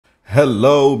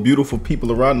Hello, beautiful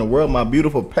people around the world, my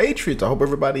beautiful patriots. I hope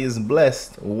everybody is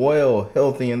blessed, well,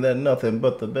 healthy, and that nothing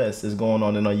but the best is going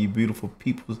on in all you beautiful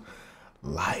people's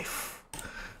life.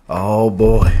 Oh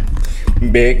boy.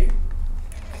 Big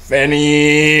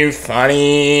Fani.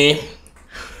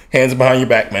 Hands behind your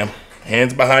back, ma'am.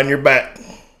 Hands behind your back.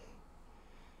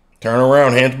 Turn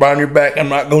around, hands behind your back. I'm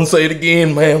not gonna say it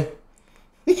again, ma'am.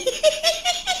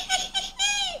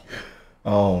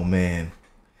 Oh man.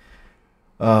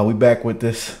 We back with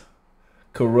this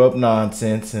corrupt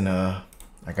nonsense, and I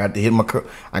got to hit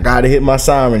my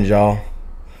sirens, y'all.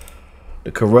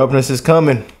 The corruptness is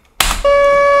coming.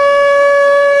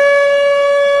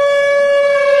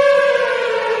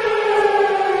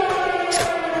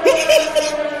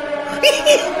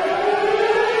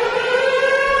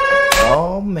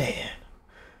 Oh man.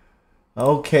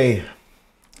 Okay.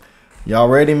 Y'all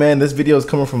ready, man? This video is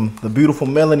coming from the beautiful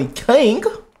Melanie King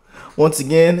once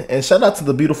again, and shout out to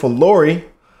the beautiful Lori,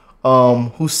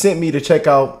 who sent me to check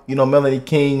out, Melanie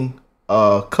King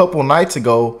a couple nights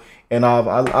ago, and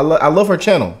I love her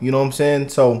channel. You know what I'm saying?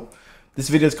 So this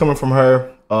video is coming from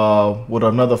her with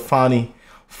another Fani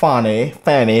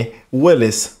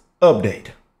Willis update.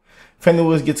 Fani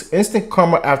Willis gets instant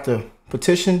karma after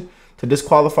petition to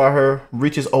disqualify her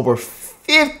reaches over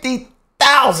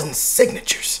 50,000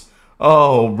 signatures.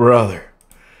 Oh, brother.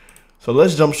 So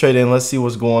let's jump straight in. Let's see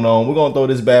what's going on. We're going to throw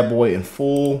this bad boy in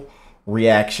full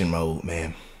reaction mode,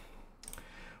 man.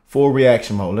 Full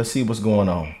reaction mode. Let's see what's going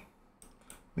on. Let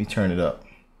me turn it up.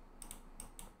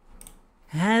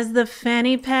 As the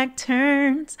fanny pack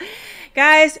turns.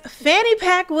 Guys, Fani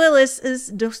Willis's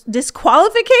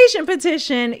disqualification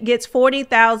petition gets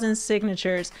 40,000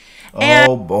 signatures.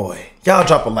 Oh boy. Y'all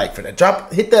drop a like for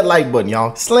that. Hit that like button,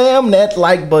 y'all. Slam that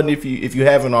like button if you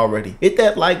haven't already. Hit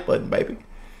that like button, baby.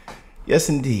 Yes,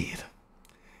 indeed.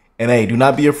 And hey, do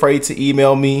not be afraid to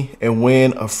email me and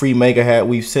win a free MAGA hat.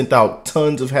 We've sent out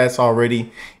tons of hats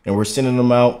already, and we're sending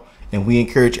them out. And we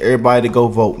encourage everybody to go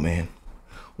vote, man.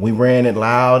 We ran it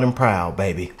loud and proud,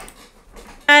 baby.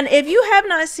 And if you have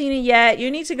not seen it yet,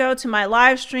 you need to go to my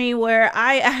live stream where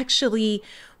I actually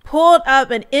pulled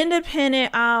up an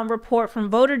independent report from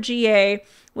Voter GA,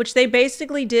 which they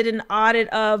basically did an audit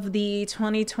of the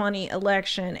 2020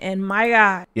 election. And my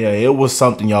God. Yeah, it was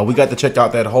something, y'all. We got to check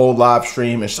out that whole live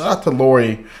stream. And shout out to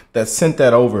Lori that sent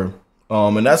that over.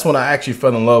 And that's when I actually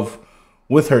fell in love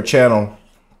with her channel.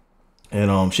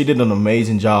 And she did an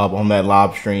amazing job on that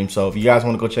live stream. So if you guys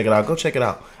want to go check it out, go check it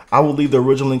out. I will leave the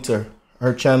original link to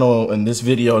her channel in this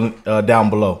video down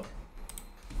below.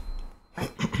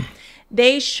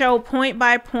 They show point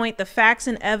by point the facts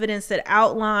and evidence that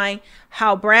outline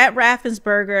how Brad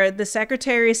Raffensperger, the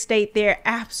Secretary of State there,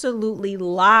 absolutely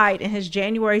lied in his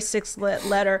January 6th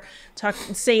letter,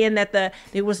 saying that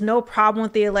there was no problem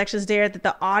with the elections there, that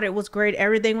the audit was great,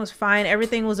 everything was fine,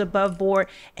 everything was above board.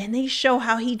 And they show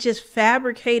how he just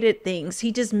fabricated things.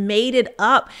 He just made it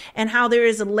up, and how there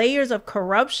is layers of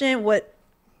corruption.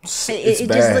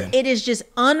 It is just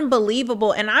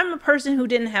unbelievable. And I'm a person who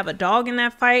didn't have a dog in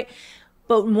that fight.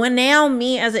 But when now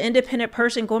me as an independent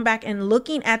person going back and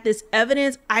looking at this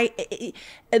evidence,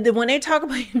 when they talk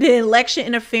about the election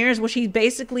interference, which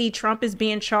Trump is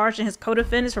being charged and his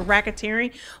co-defendants for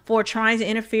racketeering for trying to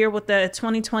interfere with the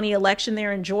 2020 election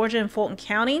there in Georgia and Fulton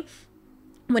County,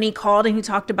 when he called and he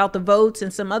talked about the votes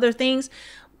and some other things.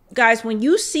 Guys, when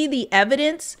you see the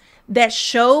evidence that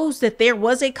shows that there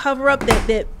was a cover-up,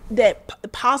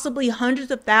 that possibly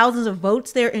hundreds of thousands of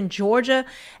votes there in Georgia,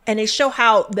 and they show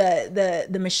how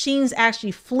the machines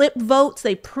actually flip votes,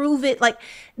 they prove it, like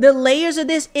the layers of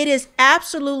this, it is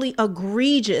absolutely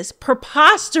egregious,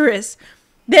 preposterous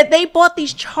that they brought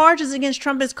these charges against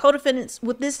Trump as co-defendants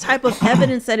with this type of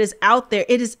evidence that is out there.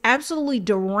 It is absolutely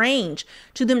deranged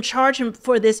to them charge him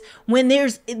for this when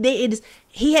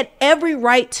he had every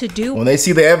right to do. When they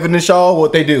see the evidence, y'all,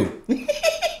 what they do.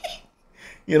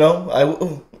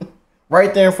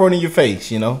 Right there in front of your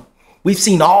face, We've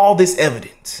seen all this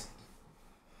evidence.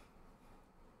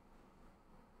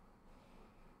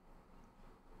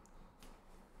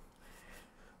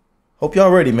 Hope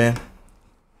y'all ready, man.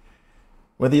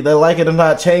 Whether they like it or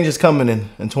not, change is coming in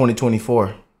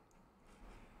 2024.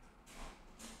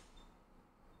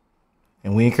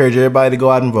 And we encourage everybody to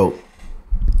go out and vote.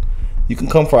 You can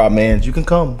come for our mans. You can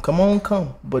come. Come on,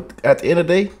 come. But at the end of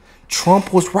the day,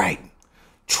 Trump was right.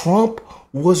 Trump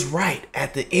was right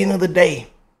at the end of the day.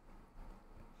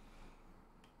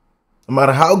 No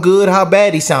matter how good, how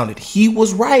bad he sounded, he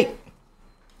was right.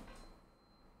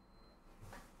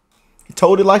 He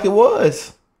told it like it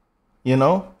was,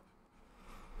 And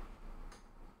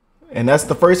that's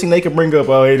the first thing they can bring up.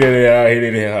 Oh, he did it. Oh, he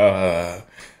did it.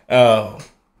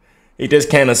 He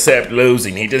just can't accept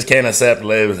losing. He just can't accept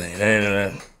losing.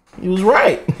 He was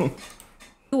right.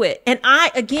 It. And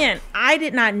I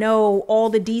did not know all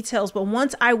the details, but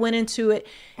once I went into it,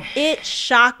 it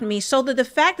shocked me. So that the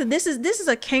fact that this is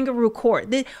a kangaroo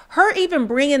court, her even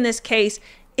bringing this case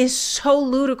is so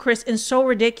ludicrous and so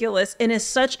ridiculous, and is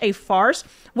such a farce,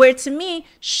 where to me,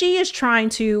 she is trying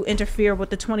to interfere with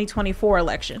the 2024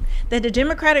 election. That the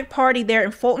Democratic Party there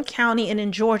in Fulton County and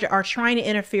in Georgia are trying to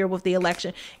interfere with the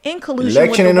election in collusion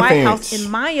with the White House,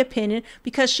 in my opinion,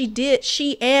 because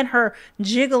she and her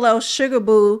gigolo sugar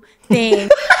boo thing.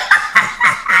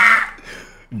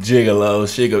 Gigolo,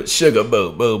 sugar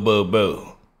boo, boo, boo, boo.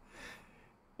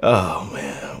 Oh,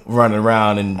 man. Running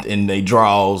around in they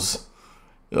draws.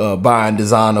 Buying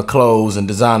designer clothes and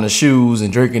designer shoes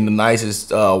and drinking the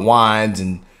nicest wines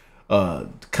and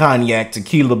cognac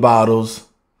tequila bottles.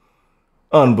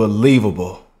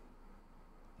 Unbelievable.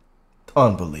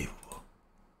 Unbelievable.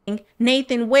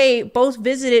 Nathan Wade both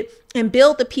visited and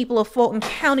billed the people of Fulton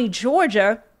County,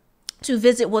 Georgia, to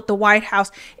visit with the White House.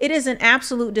 It is an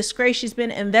absolute disgrace. She's been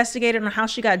investigated on how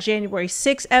she got January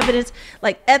 6th evidence,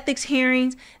 like ethics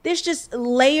hearings. There's just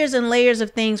layers and layers of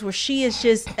things where she is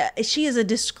a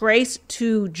disgrace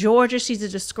to Georgia. She's a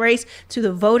disgrace to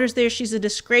the voters there. She's a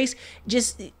disgrace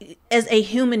just as a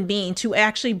human being to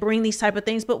actually bring these type of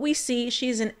things. But we see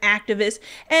she's an activist,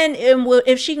 and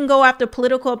if she can go after a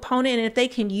political opponent, and if they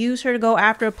can use her to go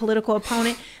after a political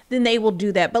opponent, then they will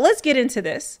do that. But let's get into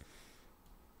this.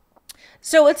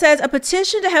 So it says a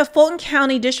petition to have Fulton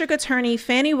County District Attorney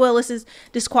Fani Willis's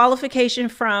disqualification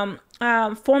from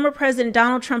former President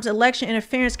Donald Trump's election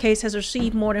interference case has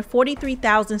received more than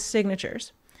 43,000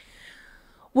 signatures.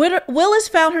 Willis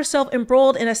found herself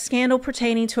embroiled in a scandal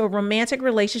pertaining to a romantic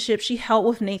relationship she held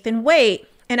with Nathan Wade,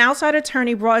 an outside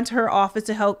attorney brought into her office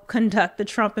to help conduct the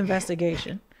Trump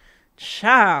investigation.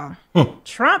 Child,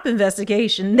 Trump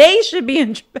investigation. They should be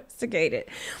investigated.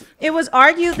 It was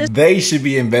argued that they should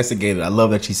be investigated. I love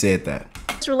that she said that.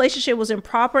 This relationship was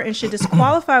improper and should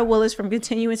disqualify Willis from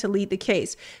continuing to lead the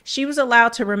case. She was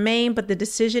allowed to remain, but the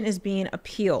decision is being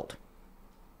appealed.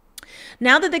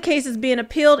 Now that the case is being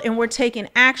appealed and we're taking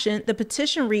action, the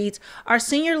petition reads, our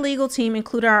senior legal team,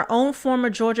 including our own former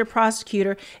Georgia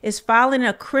prosecutor, is filing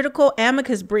a critical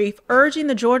amicus brief urging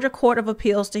the Georgia Court of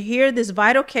Appeals to hear this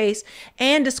vital case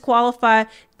and disqualify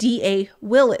D.A.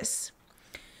 Willis.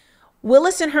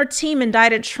 Willis and her team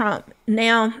indicted Trump,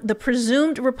 now the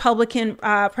presumed Republican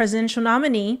presidential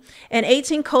nominee, and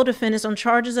 18 co-defendants on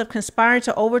charges of conspiring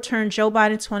to overturn Joe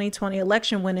Biden's 2020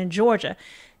 election win in Georgia.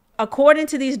 According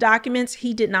to these documents,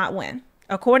 he did not win.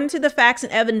 According to the facts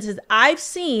and evidences I've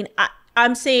seen,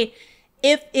 I'm saying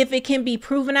if it can be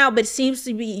proven out, but it seems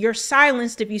to be you're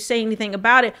silenced if you say anything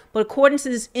about it. But according to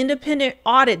this independent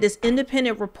audit, this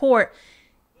independent report,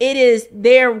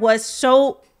 there was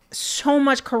so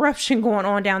much corruption going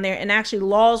on down there, and actually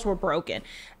laws were broken.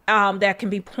 That can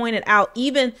be pointed out.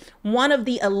 Even one of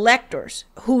the electors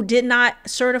who did not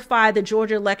certify the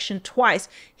Georgia election twice,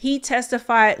 he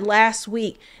testified last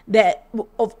week that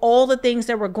of all the things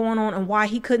that were going on and why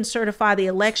he couldn't certify the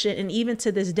election, and even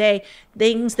to this day,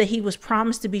 things that he was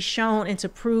promised to be shown and to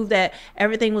prove that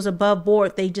everything was above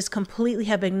board, they just completely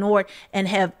have ignored and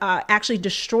have actually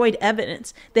destroyed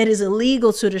evidence that is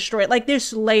illegal to destroy. Like,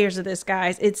 there's layers of this,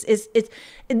 guys. This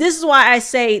is why I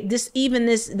say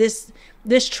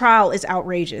this trial is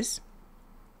outrageous,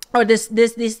 or these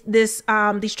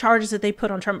charges that they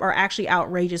put on Trump are actually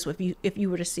outrageous if you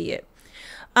were to see it.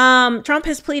 Trump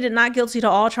has pleaded not guilty to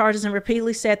all charges and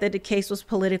repeatedly said that the case was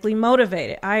politically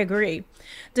motivated. I agree.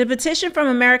 The petition from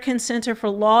American Center for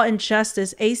Law and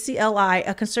Justice, ACLI,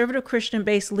 a conservative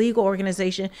Christian-based legal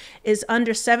organization, is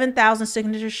under 7,000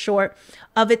 signatures short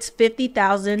of its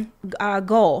 50,000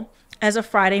 goal as of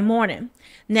Friday morning.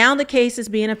 Now the case is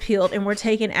being appealed and we're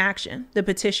taking action, the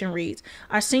petition reads.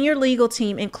 Our senior legal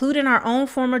team, including our own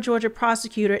former Georgia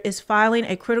prosecutor, is filing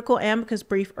a critical amicus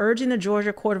brief urging the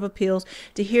Georgia Court of Appeals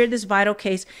to hear this vital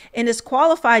case and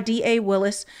disqualify D.A.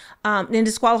 Willis.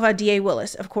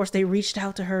 Of course, they reached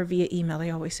out to her via email. They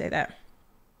always say that.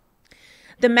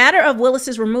 The matter of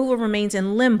Willis's removal remains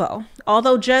in limbo.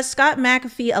 Although Judge Scott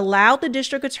McAfee allowed the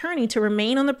district attorney to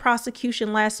remain on the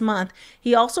prosecution last month,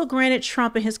 he also granted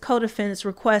Trump and his co-defendants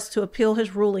request to appeal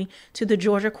his ruling to the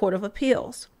Georgia Court of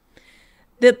Appeals.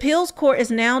 The appeals court is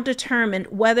now determining,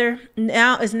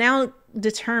 I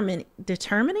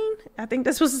think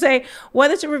that's supposed to say,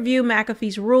 whether to review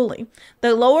McAfee's ruling.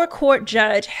 The lower court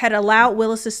judge had allowed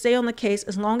Willis to stay on the case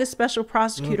as long as Special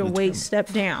Prosecutor Wade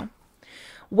stepped down.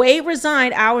 Wade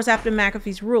resigned hours after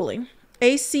McAfee's ruling.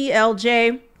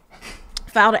 ACLJ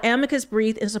filed an amicus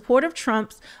brief in support of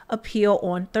Trump's appeal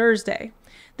on Thursday.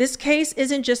 This case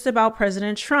isn't just about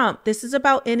President Trump. This is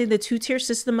about ending the two-tier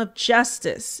system of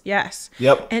justice. Yes.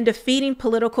 Yep. And defeating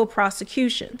political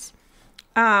prosecutions.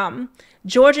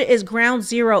 Georgia is ground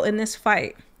zero in this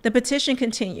fight. The petition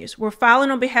continues. We're filing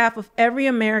on behalf of every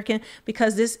American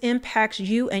because this impacts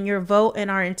you and your vote and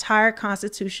our entire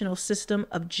constitutional system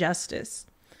of justice.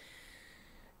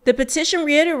 The petition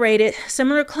reiterated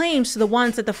similar claims to the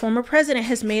ones that the former president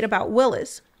has made about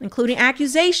Willis, including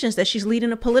accusations that she's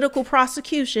leading a political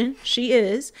prosecution, she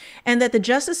is, and that the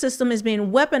justice system is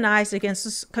being weaponized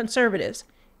against conservatives.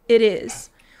 It is.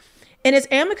 In its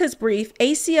amicus brief,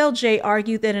 ACLJ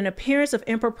argued that an appearance of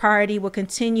impropriety would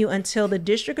continue until the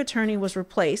district attorney was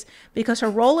replaced because her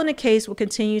role in the case would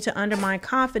continue to undermine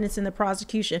confidence in the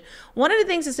prosecution. One of the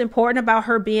things that's important about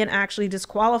her being actually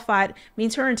disqualified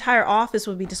means her entire office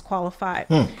would be disqualified.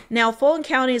 Now, Fulton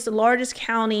County is the largest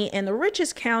county and the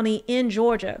richest county in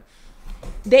Georgia.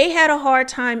 They had a hard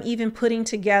time even putting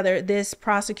together this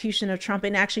prosecution of Trump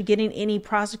and actually getting any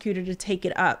prosecutor to take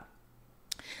it up.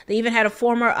 They even had a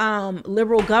former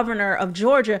liberal governor of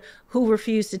Georgia who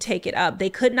refused to take it up. They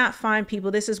could not find people.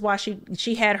 This is why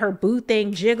she had her boo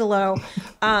thing gigolo,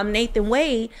 Nathan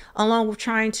Wade, along with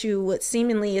trying to, what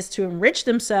seemingly is to enrich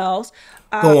themselves.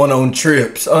 Going on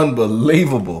trips.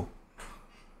 Unbelievable.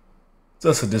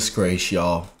 Just a disgrace,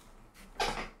 y'all.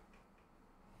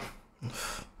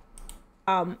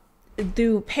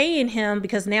 Through paying him,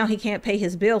 because now he can't pay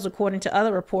his bills, according to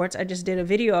other reports. I just did a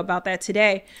video about that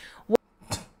today.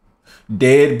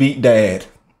 Deadbeat dad.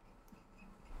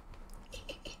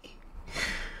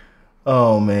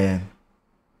 Oh, man.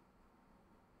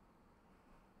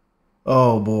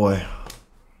 Oh, boy.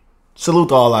 Salute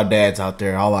to all our dads out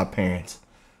there, all our parents.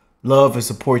 Love and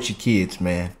support your kids,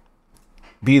 man.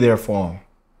 Be there for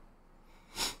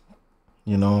them.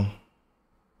 You know.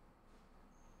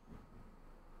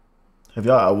 Have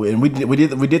y'all? And we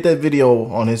did that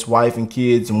video on his wife and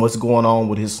kids and what's going on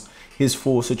with his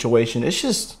full situation. It's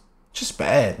just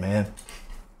bad, man.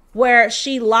 Where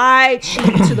she lied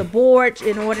to the board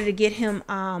in order to get him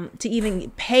to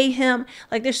even pay him.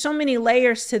 Like, there's so many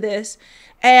layers to this,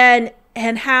 and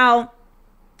how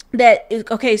that is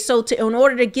okay. So in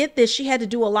order to get this, she had to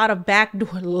do a lot of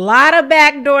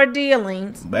backdoor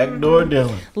dealings. Backdoor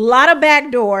dealing. A lot of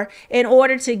backdoor in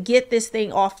order to get this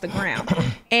thing off the ground.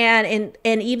 And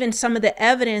even some of the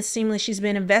evidence, seemingly she's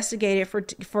been investigated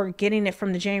for getting it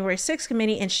from the January 6th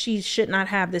committee, and she should not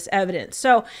have this evidence.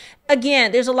 So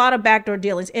again, there's a lot of backdoor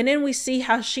dealings. And then we see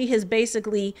how she has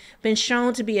basically been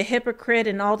shown to be a hypocrite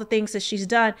and all the things that she's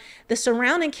done. The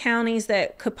surrounding counties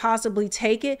that could possibly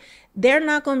take it, they're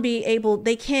not going to be able,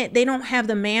 they don't have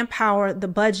the manpower, the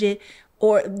budget,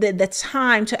 or the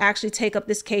time to actually take up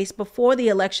this case before the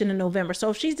election in November. So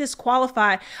if she's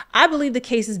disqualified, I believe the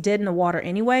case is dead in the water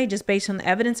anyway, just based on the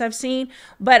evidence I've seen.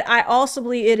 But I also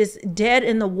believe it is dead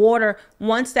in the water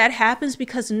once that happens,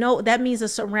 because that means a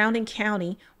surrounding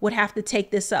county would have to take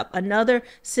this up. Another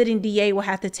sitting DA will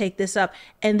have to take this up,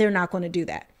 and they're not going to do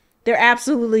that. They're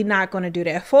absolutely not going to do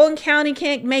that. If Fulton County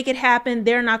can't make it happen,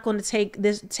 they're not going to take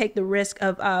the risk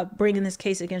of bringing this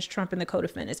case against Trump and the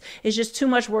co-defendants. It's just too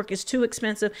much work. It's too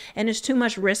expensive, and there's too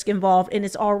much risk involved. And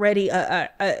it's already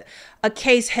a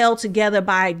case held together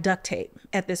by duct tape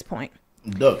at this point.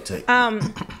 Duct tape.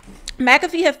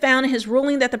 McAfee had found in his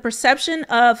ruling that the perception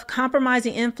of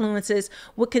compromising influences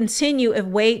would continue if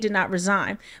Wade did not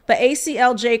resign. But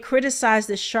ACLJ criticized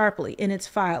this sharply in its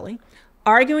filing,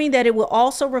 arguing that it will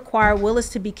also require Willis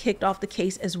to be kicked off the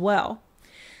case as well.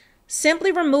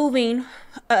 Simply removing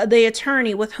the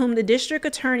attorney with whom the district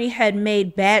attorney had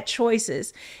made bad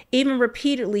choices, even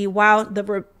repeatedly, while the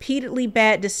repeatedly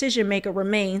bad decision maker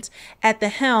remains at the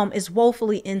helm, is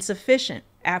woefully insufficient.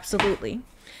 Absolutely.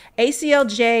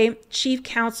 ACLJ Chief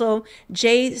Counsel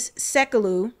Jay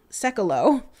Sekulow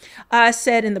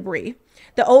said in the brief,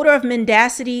 the odor of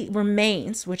mendacity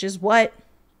remains, which is what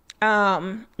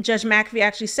Judge McAfee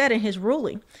actually said in his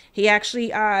ruling. He actually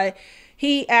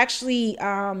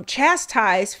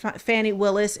chastised Fani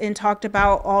Willis and talked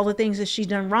about all the things that she's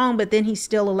done wrong, but then he's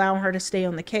still allowing her to stay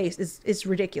on the case. It's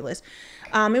ridiculous.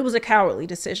 It was a cowardly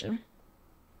decision.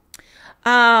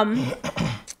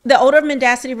 The odor of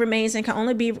mendacity remains and can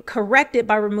only be corrected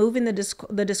by removing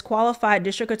the disqualified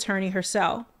district attorney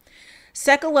herself.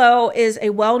 Sekulow is a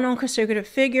well-known conservative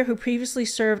figure who previously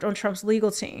served on Trump's legal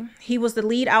team. He was the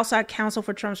lead outside counsel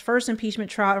for Trump's first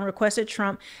impeachment trial and requested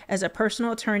Trump as a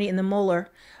personal attorney in the Mueller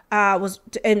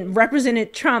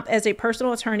represented Trump as a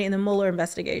personal attorney in the Mueller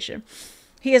investigation.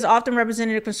 He has often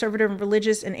represented conservative,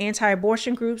 religious, and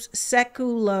anti-abortion groups.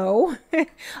 Sekulow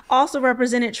also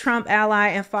represented Trump ally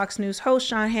and Fox News host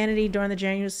Sean Hannity during the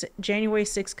January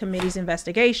 6th committee's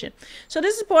investigation. So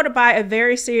this is supported by a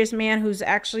very serious man who's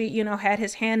actually, you know, had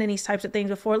his hand in these types of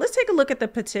things before. Let's take a look at the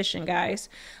petition, guys,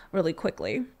 really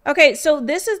quickly. Okay, so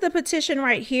this is the petition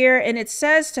right here, and it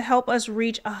says to help us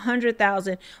reach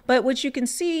 100,000. But what you can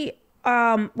see,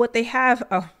 what they have,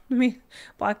 oh, let me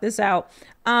block this out.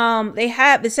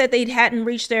 They said they hadn't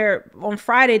reached on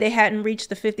Friday, they hadn't reached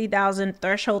the 50,000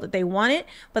 threshold that they wanted,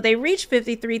 but they reached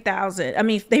 53,000. I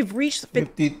mean, they've reached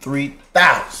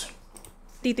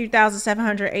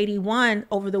 53,781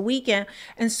 over the weekend.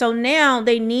 And so now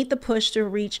they need the push to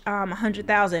reach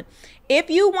 100,000. If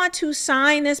you want to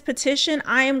sign this petition,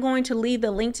 I am going to leave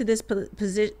the link to this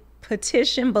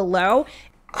petition below.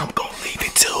 I'm going to leave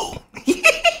it too.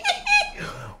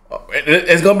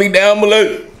 It's going to be down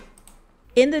below.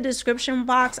 In the description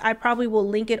box, I probably will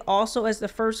link it also as the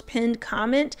first pinned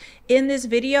comment in this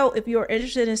video. If you're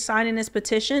interested in signing this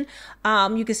petition,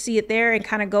 you can see it there and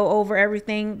kind of go over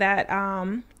everything that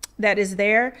that is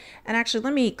there. And actually,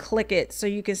 let me click it so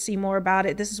you can see more about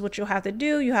it. This is what you'll have to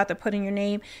do. You have to put in your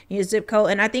name, your zip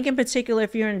code. And I think in particular,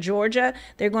 if you're in Georgia,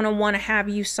 they're going to want to have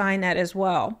you sign that as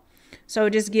well. So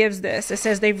it just gives this. It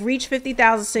says they've reached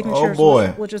 50,000 signatures,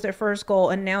 which was their first goal,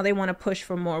 and now they want to push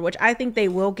for more, which I think they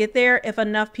will get there if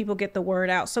enough people get the word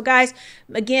out. So guys,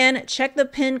 again, check the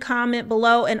pinned comment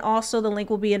below, and also the link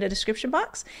will be in the description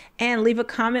box. And leave a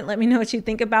comment. Let me know what you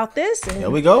think about this. And there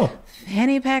we go.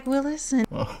 Fani Willis. And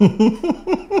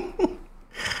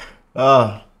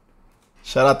shout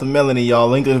out to Melanie, y'all.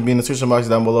 Link will be in the description box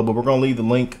down below, but we're going to leave the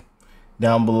link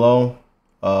down below.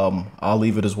 I'll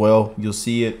leave it as well. You'll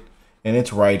see it. And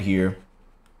it's right here. You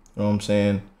know what I'm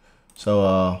saying?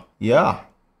 So, yeah.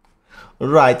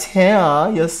 Right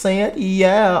here. You see it?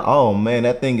 Yeah. Oh, man.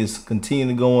 That thing is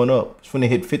continuing going up. It's going to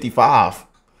hit 55.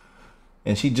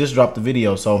 And she just dropped the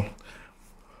video. So,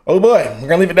 oh, boy. We're going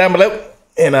to leave it down below.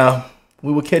 And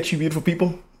we will catch you, beautiful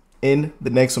people, in the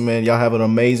next one, man. Y'all have an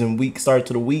amazing week. Start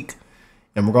to the week.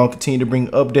 And we're going to continue to bring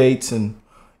updates and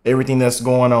everything that's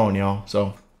going on, y'all.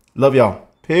 So, love y'all.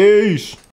 Peace.